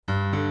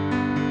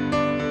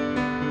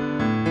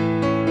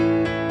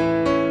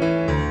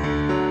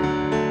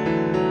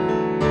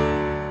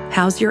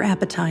How's your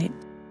appetite?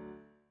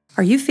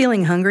 Are you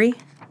feeling hungry?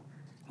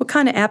 What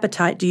kind of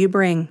appetite do you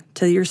bring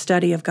to your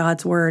study of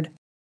God's Word?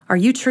 Are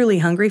you truly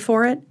hungry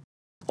for it?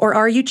 Or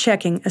are you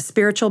checking a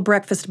spiritual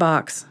breakfast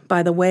box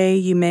by the way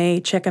you may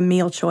check a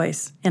meal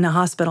choice in a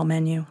hospital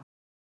menu?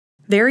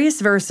 Various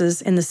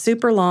verses in the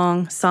super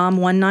long Psalm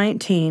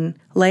 119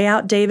 lay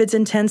out David's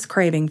intense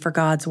craving for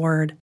God's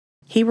Word.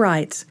 He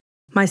writes,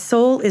 "My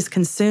soul is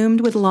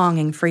consumed with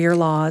longing for your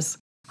laws.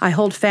 I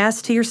hold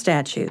fast to your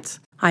statutes.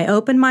 I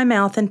open my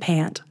mouth and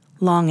pant,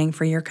 longing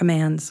for your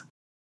commands."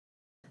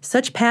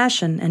 Such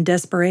passion and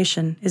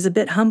desperation is a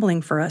bit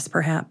humbling for us,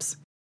 perhaps.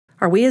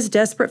 Are we as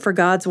desperate for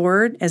God's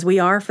Word as we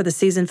are for the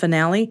season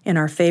finale in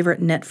our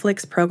favorite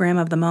Netflix program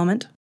of the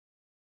moment?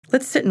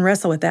 Let's sit and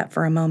wrestle with that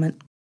for a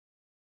moment.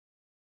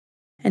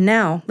 And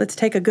now, let's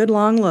take a good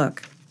long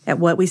look at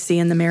what we see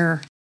in the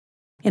mirror.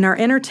 In our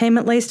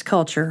entertainment-laced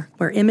culture,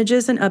 where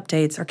images and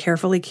updates are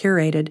carefully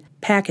curated,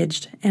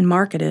 packaged, and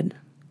marketed,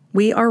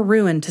 we are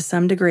ruined to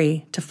some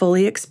degree to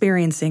fully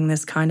experiencing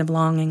this kind of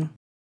longing.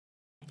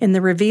 In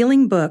the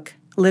revealing book,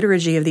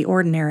 Liturgy of the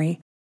Ordinary,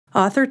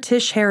 author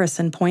Tish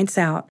Harrison points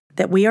out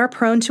that we are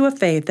prone to a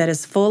faith that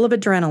is full of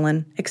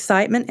adrenaline,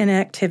 excitement, and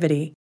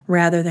activity,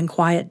 rather than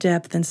quiet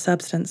depth and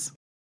substance.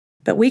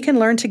 But we can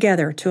learn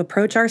together to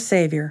approach our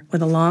Savior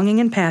with a longing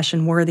and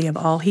passion worthy of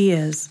all He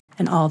is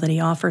and all that He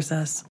offers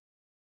us.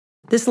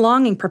 This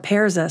longing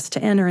prepares us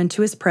to enter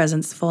into His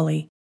presence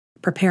fully,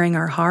 preparing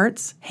our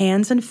hearts,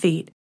 hands, and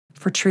feet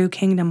for true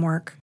kingdom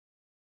work.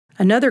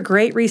 Another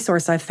great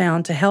resource I've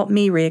found to help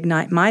me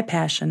reignite my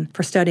passion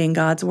for studying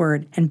God's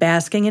Word and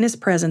basking in His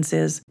presence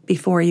is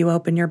Before You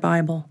Open Your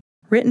Bible.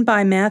 Written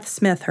by Matt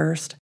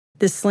Smithhurst,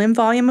 this slim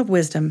volume of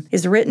wisdom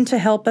is written to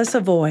help us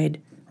avoid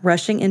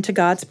rushing into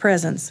God's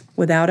presence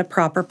without a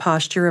proper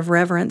posture of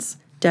reverence,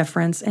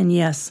 deference, and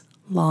yes,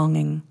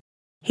 longing.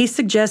 He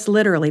suggests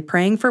literally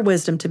praying for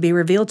wisdom to be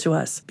revealed to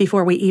us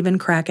before we even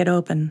crack it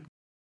open.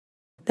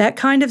 That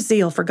kind of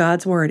zeal for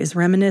God's Word is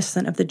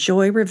reminiscent of the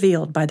joy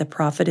revealed by the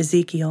prophet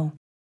Ezekiel.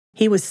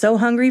 He was so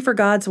hungry for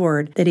God's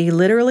Word that he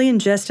literally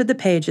ingested the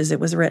pages it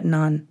was written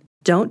on.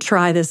 Don't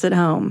try this at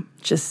home,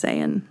 just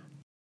saying.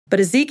 But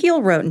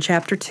Ezekiel wrote in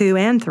chapter 2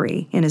 and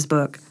 3 in his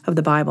book of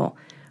the Bible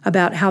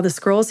about how the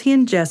scrolls he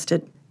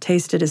ingested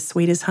tasted as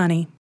sweet as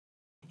honey.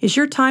 Is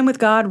your time with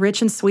God rich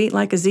and sweet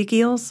like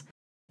Ezekiel's?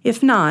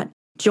 If not,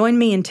 join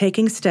me in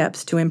taking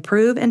steps to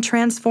improve and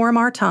transform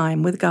our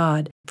time with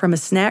God from a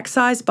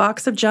snack-sized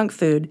box of junk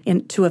food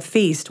into a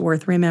feast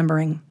worth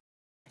remembering.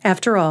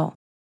 After all,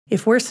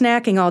 if we're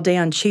snacking all day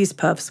on cheese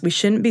puffs, we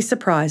shouldn't be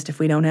surprised if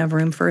we don't have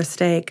room for a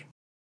steak.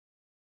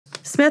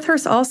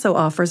 Smithhurst also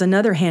offers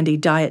another handy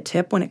diet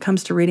tip when it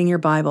comes to reading your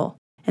Bible,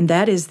 and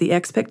that is the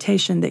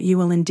expectation that you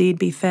will indeed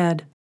be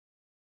fed.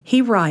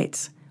 He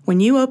writes,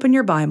 "When you open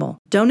your Bible,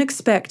 don't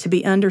expect to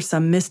be under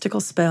some mystical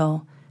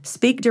spell.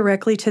 Speak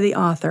directly to the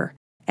author.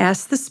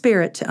 Ask the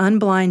Spirit to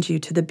unblind you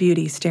to the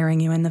beauty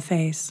staring you in the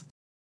face."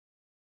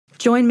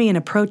 Join me in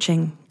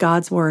approaching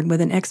God's Word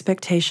with an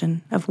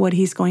expectation of what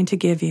He's going to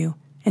give you,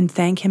 and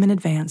thank Him in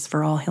advance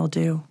for all He'll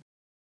do.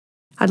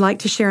 I'd like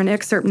to share an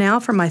excerpt now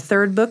from my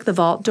third book, The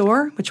Vault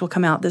Door, which will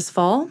come out this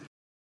fall.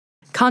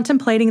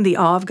 Contemplating the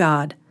Awe of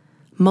God,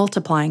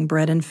 Multiplying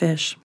Bread and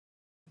Fish.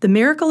 The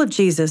miracle of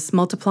Jesus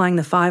multiplying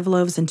the 5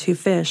 loaves and 2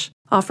 fish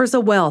offers a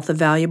wealth of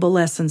valuable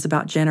lessons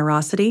about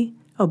generosity,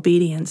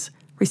 obedience,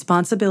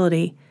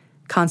 responsibility,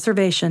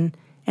 conservation,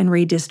 and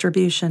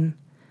redistribution.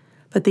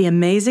 But the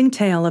amazing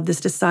tale of this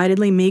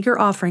decidedly meager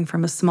offering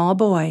from a small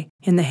boy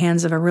in the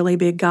hands of a really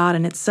big God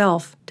in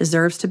itself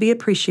deserves to be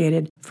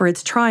appreciated for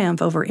its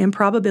triumph over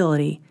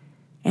improbability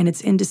and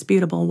its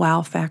indisputable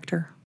wow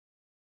factor.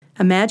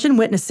 Imagine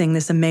witnessing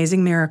this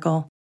amazing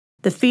miracle,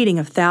 the feeding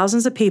of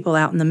thousands of people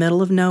out in the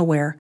middle of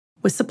nowhere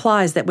with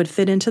supplies that would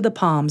fit into the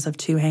palms of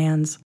 2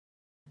 hands.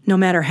 No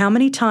matter how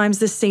many times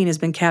this scene has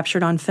been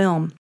captured on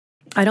film,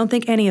 I don't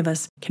think any of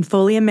us can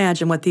fully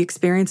imagine what the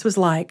experience was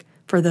like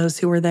for those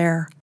who were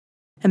there.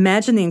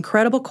 Imagine the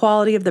incredible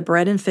quality of the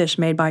bread and fish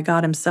made by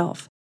God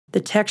Himself, the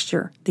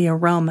texture, the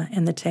aroma,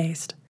 and the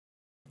taste.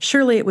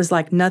 Surely it was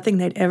like nothing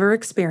they'd ever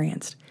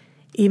experienced,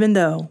 even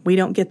though we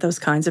don't get those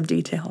kinds of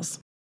details.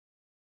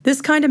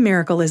 This kind of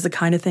miracle is the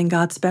kind of thing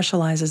God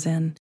specializes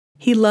in.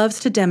 He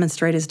loves to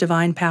demonstrate His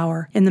divine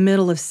power in the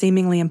middle of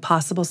seemingly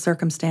impossible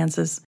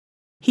circumstances.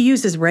 He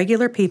uses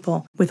regular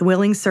people with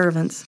willing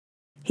servants.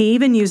 He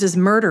even uses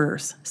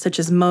murderers, such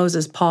as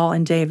Moses, Paul,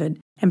 and David,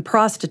 and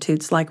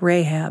prostitutes like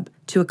Rahab,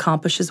 to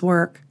accomplish His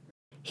work.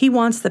 He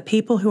wants the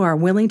people who are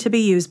willing to be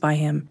used by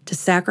Him to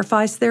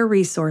sacrifice their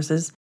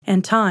resources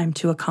and time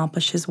to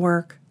accomplish His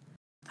work.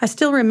 I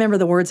still remember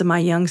the words of my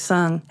young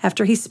son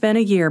after he spent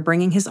a year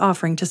bringing his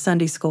offering to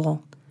Sunday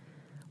school.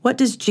 "What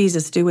does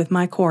Jesus do with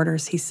my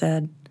quarters?" he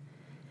said.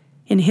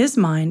 In his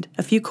mind,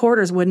 a few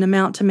quarters wouldn't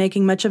amount to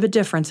making much of a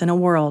difference in a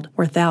world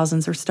where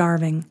thousands are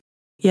starving.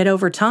 Yet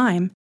over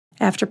time,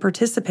 after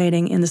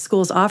participating in the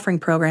school's offering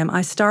program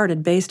I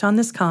started based on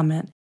this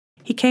comment,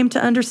 he came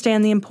to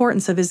understand the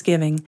importance of his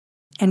giving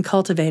and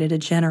cultivated a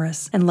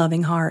generous and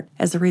loving heart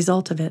as a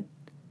result of it.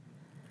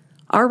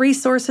 Our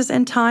resources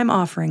and time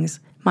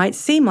offerings might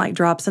seem like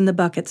drops in the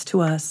buckets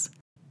to us.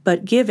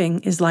 But giving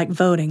is like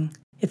voting.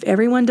 If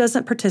everyone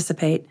doesn't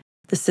participate,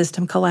 the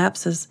system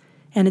collapses,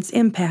 and its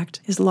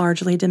impact is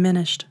largely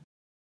diminished.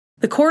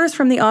 The quarters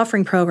from the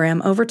offering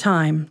program over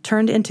time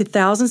turned into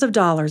thousands of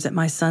dollars at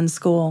my son's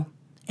school,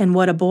 and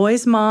what a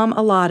boy's mom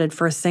allotted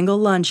for a single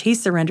lunch he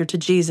surrendered to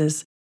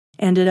Jesus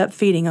ended up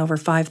feeding over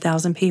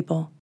 5,000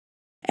 people.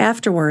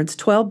 Afterwards,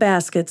 12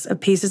 baskets of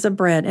pieces of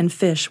bread and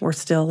fish were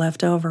still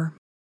left over.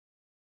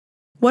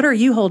 What are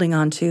you holding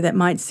on to that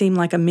might seem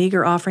like a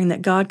meager offering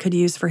that God could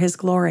use for His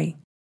glory?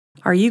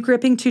 Are you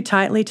gripping too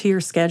tightly to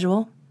your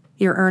schedule,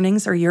 your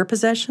earnings, or your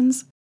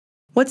possessions?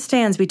 What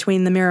stands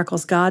between the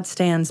miracles God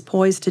stands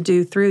poised to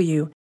do through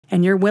you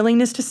and your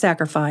willingness to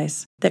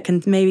sacrifice that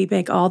can maybe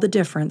make all the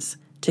difference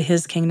to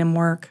His kingdom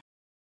work?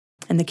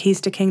 And the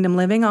keys to kingdom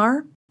living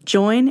are: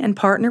 join and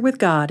partner with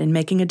God in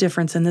making a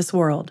difference in this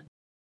world.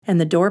 And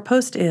the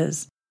doorpost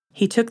is: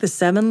 He took the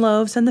 7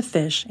 loaves and the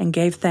fish and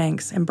gave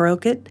thanks and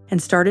broke it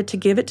and started to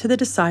give it to the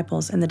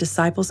disciples, and the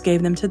disciples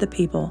gave them to the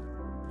people,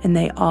 and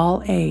they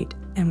all ate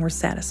and were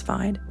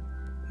satisfied.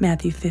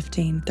 Matthew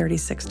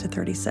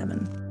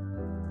 15:36-37.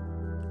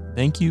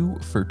 Thank you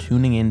for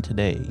tuning in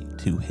today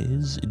to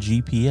His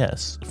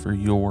GPS for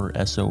your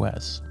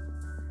SOS.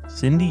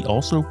 Cindy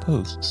also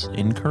posts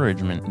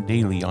encouragement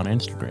daily on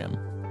Instagram.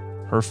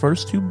 Her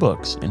first 2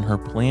 books in her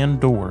Plan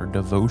Door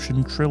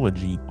Devotion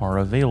Trilogy are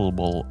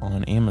available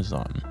on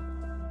Amazon.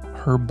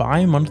 Her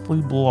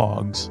bi-monthly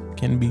blogs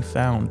can be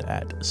found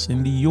at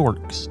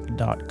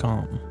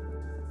cindyyorks.com.